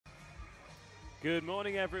Good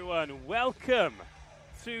morning, everyone. Welcome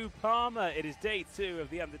to Parma. It is day 2 of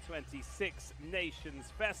the Under-26 Nations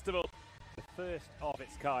Festival, the first of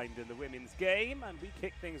its kind in the women's game, and we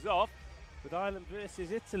kick things off with Ireland versus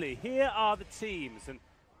Italy. Here are the teams, and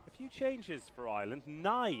a few changes for Ireland.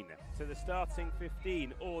 9 to the starting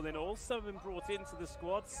 15, all in all. Some have been brought into the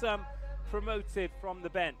squad, some promoted from the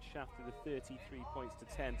bench after the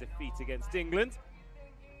 33-10 defeat against England.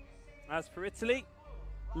 As for Italy,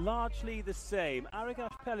 largely the same.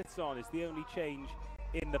 Arigash Peloton is the only change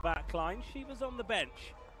in the back line. She was on the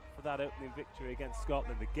bench for that opening victory against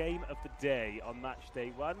Scotland, the game of the day on match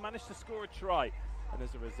day 1. Managed to score a try, and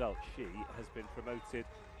as a result, she has been promoted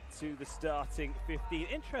to the starting 15.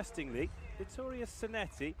 Interestingly, Vittoria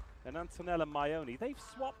Zanetti and Antonella Maioni, they've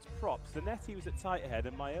swapped props. Zanetti was at tight head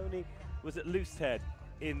and Maioni was at loose head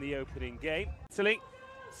in the opening game. Italy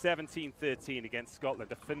 17-13 against Scotland.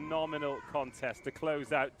 A phenomenal contest to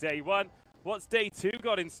close out day 1. What's day 2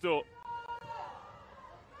 got in store?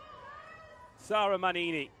 Sara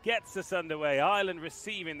Manini gets us underway. Ireland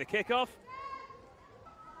receiving the kickoff.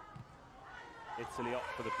 Italy up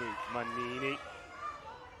for the boot. Manini.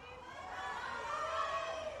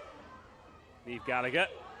 Niamh Gallagher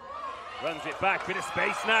runs it back. Bit of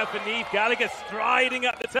space now for Niamh Gallagher, striding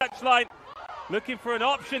up the touchline. Looking for an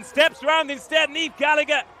option, steps round instead. Niamh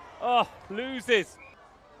Gallagher, loses.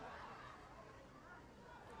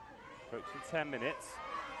 Approaching 10 minutes.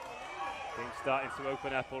 Things starting to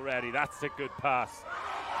open up already. That's a good pass.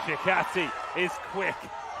 Shikati is quick.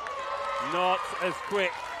 Not as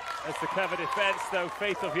quick as the clever defence, though.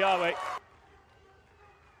 Faith of Yahweh.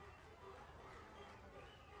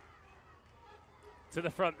 To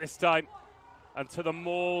the front this time, and to the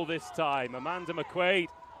maul this time. Amanda McQuaid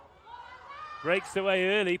breaks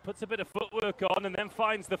away early, puts a bit of footwork on, and then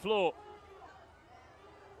finds the floor.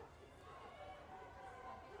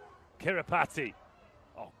 Kiripati.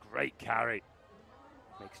 Oh, great carry.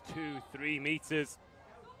 Makes 2-3 meters.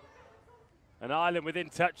 And Ireland within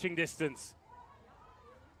touching distance.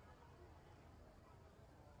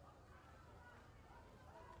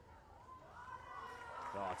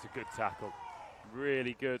 Oh, it's a good tackle.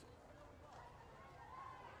 Really good.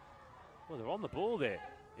 Well, they're on the ball there.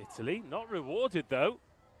 Italy, not rewarded though.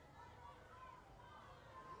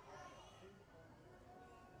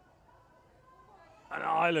 And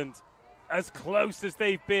Ireland, as close as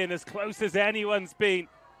they've been, as close as anyone's been.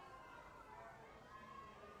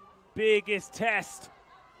 Biggest test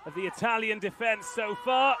of the Italian defense so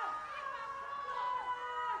far.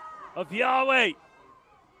 Of Yahweh.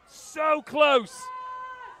 So close.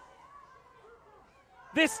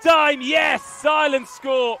 This time, yes, Ireland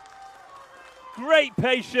score. Great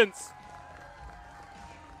patience.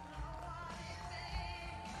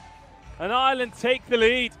 And Ireland take the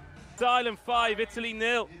lead. It's Ireland 5, Italy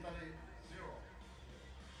 0.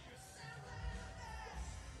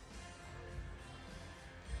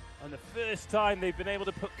 And the first time they've been able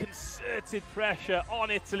to put concerted pressure on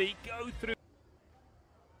Italy, go through.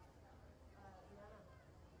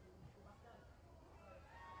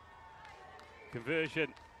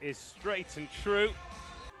 Conversion is straight and true.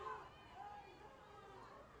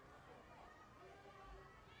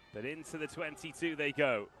 But into the 22 they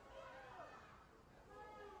go.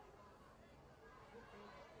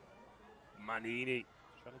 Manini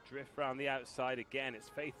trying to drift around the outside again. It's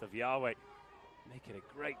Faith of Yahweh making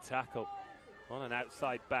a great tackle on an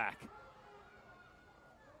outside back.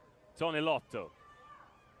 Tonilotto.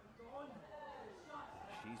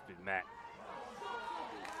 She's been met.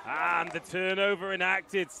 And the turnover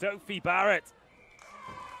enacted. Sophie Barrett.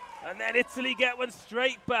 And then Italy get one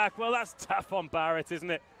straight back. Well, that's tough on Barrett,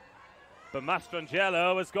 isn't it? But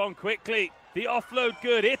Mastrangelo has gone quickly. The offload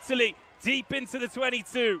good. Italy deep into the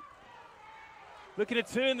 22. Looking to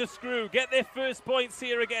turn the screw, get their first points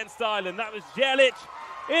here against Ireland. That was Jelic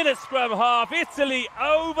in a scrum half. Italy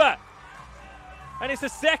over. And it's the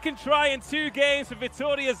second try in 2 games for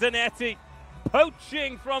Vittoria Zanetti.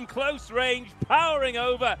 Poaching from close range, powering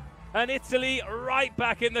over. And Italy right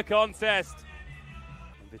back in the contest.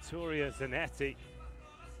 And Vittoria Zanetti.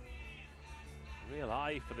 Real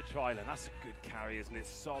eye for the try, and that's a good carry, isn't it?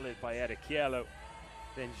 Solid by Erichiello.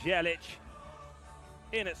 Then Jelic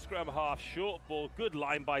in at scrum half, short ball, good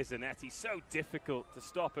line by Zanetti. So difficult to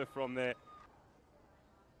stop her from there.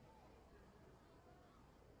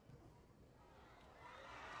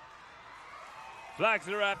 Flags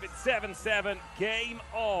are up, it's 7-7, game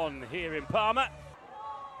on here in Parma.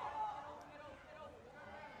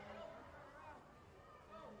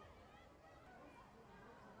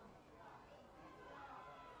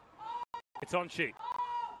 Itonchi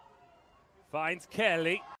finds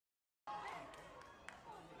Kelly.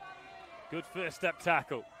 Good first step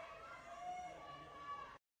tackle.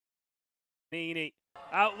 Nini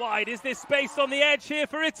out wide. Is there space on the edge here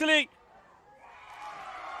for Italy?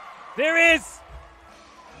 There is.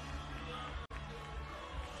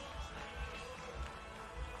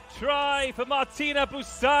 Try for Martina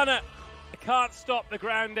Busana. Can't stop the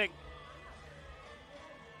grounding.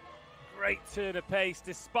 Great turn of pace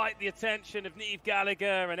despite the attention of Niamh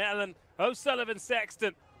Gallagher and Ellen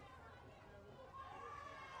O'Sullivan-Sexton.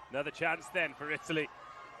 Another chance then for Italy.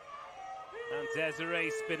 And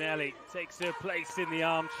Desiree Spinelli takes her place in the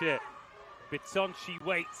armchair. Bitonci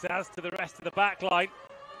waits, as to the rest of the back line.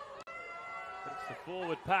 It's the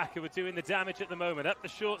forward pack who are doing the damage at the moment. Up the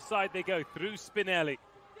short side they go, through Spinelli.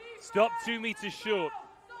 Stop 2 meters short.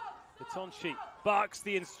 Bitonci barks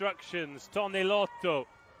the instructions. Tonelotto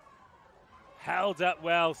held up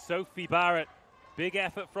well. Sophie Barrett, big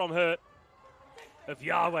effort from her. Of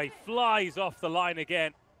Yahweh flies off the line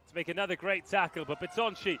again to make another great tackle, but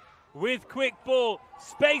Bitonci with quick ball,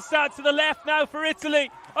 space out to the left now for Italy.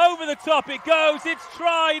 Over the top it goes. It's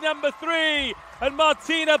try number 3, and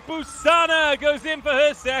Martina Busana goes in for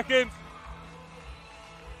her second.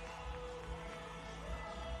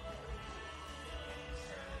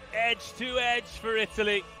 Edge to edge for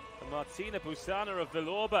Italy. And Martina Busana of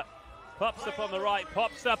Villorba pops up on the right,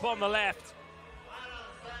 pops up on the left.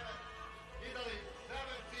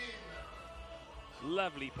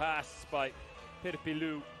 Lovely pass by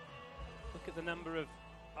Pirpilou. Look at the number of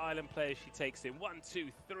Ireland players she takes in. 1, 2,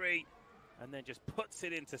 3. And then just puts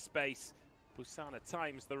it into space. Busana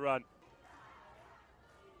times the run.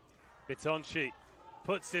 Bitonci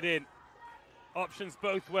puts it in. Options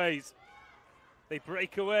both ways. They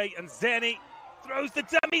break away, and Zeni throws the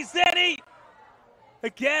dummy. Zeni!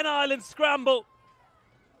 Again, Ireland scramble.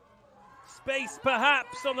 Space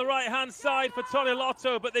perhaps on the right-hand side for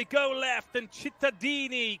Tonelotto, but they go left, and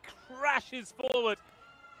Cittadini crashes forward.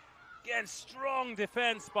 Again, strong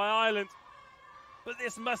defence by Ireland. But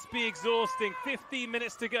this must be exhausting. 15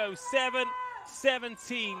 minutes to go. 7-17.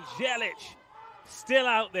 Jelic still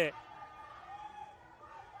out there.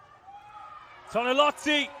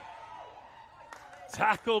 Tonelotti.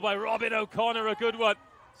 Tackle by Robin O'Connor, a good one.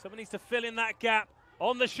 Someone needs to fill in that gap.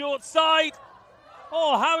 On the short side.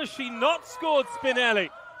 Oh, how has she not scored, Spinelli?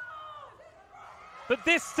 But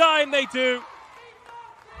this time they do.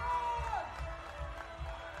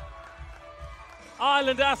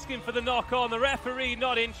 Ireland asking for the knock-on. The referee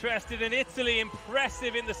not interested, and Italy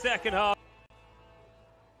impressive in the second half.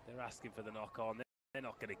 They're asking for the knock-on. They're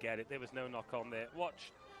not going to get it. There was no knock-on there.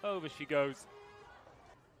 Watch. Over she goes.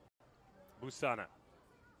 Busana.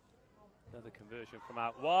 Another conversion from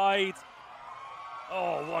out wide.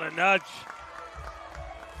 Oh, what a nudge.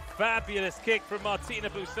 Fabulous kick from Martina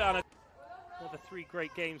Busana. Another 3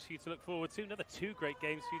 great games for you to look forward to. Another 2 great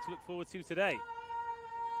games for you to look forward to today.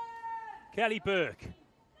 Kelly Burke.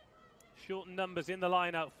 Shortened numbers in the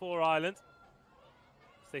line-out for Ireland.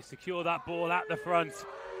 As they secure that ball at the front.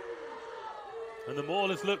 And the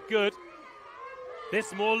maulers look good.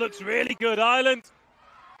 This maul looks really good. Ireland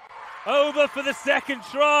over for the second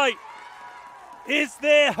try. Is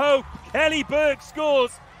there hope? Kelly Burke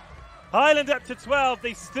scores. Ireland up to 12.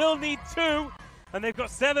 They still need 2, and they've got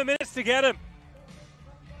 7 minutes to get them.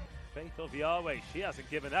 Faith of Yahweh, she hasn't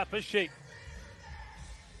given up, has she?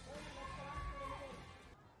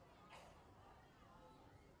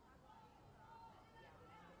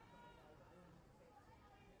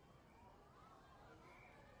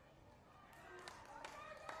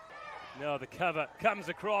 No, the cover comes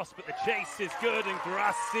across, but the chase is good, and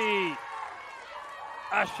Grassi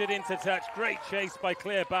ushered into touch. Great chase by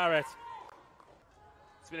Claire Barrett.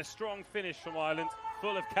 It's been a strong finish from Ireland,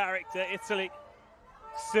 full of character. Italy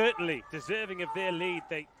certainly deserving of their lead.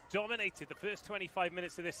 They dominated the first 25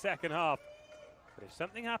 minutes of this second half. But if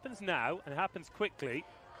something happens now, and happens quickly,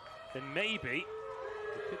 then maybe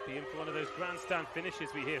it could be in for one of those grandstand finishes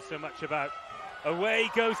we hear so much about. Away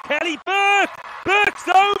goes Kelly Burke! Burke's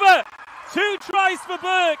over! 2 tries for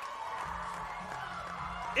Burke.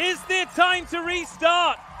 Is there time to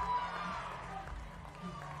restart?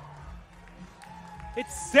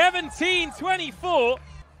 It's 17-24.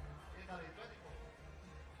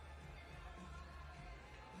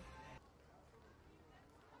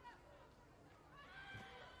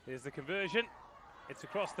 Here's the conversion. It's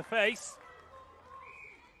across the face.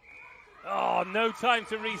 Oh, no time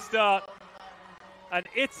to restart. And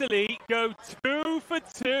Italy go 2 for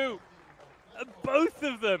 2. And both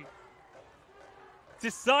of them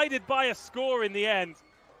decided by a score in the end.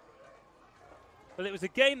 Well, it was a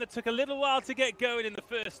game that took a little while to get going in the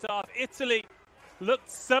first half. Italy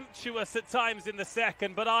looked sumptuous at times in the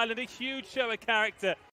second, but Ireland a huge show of character.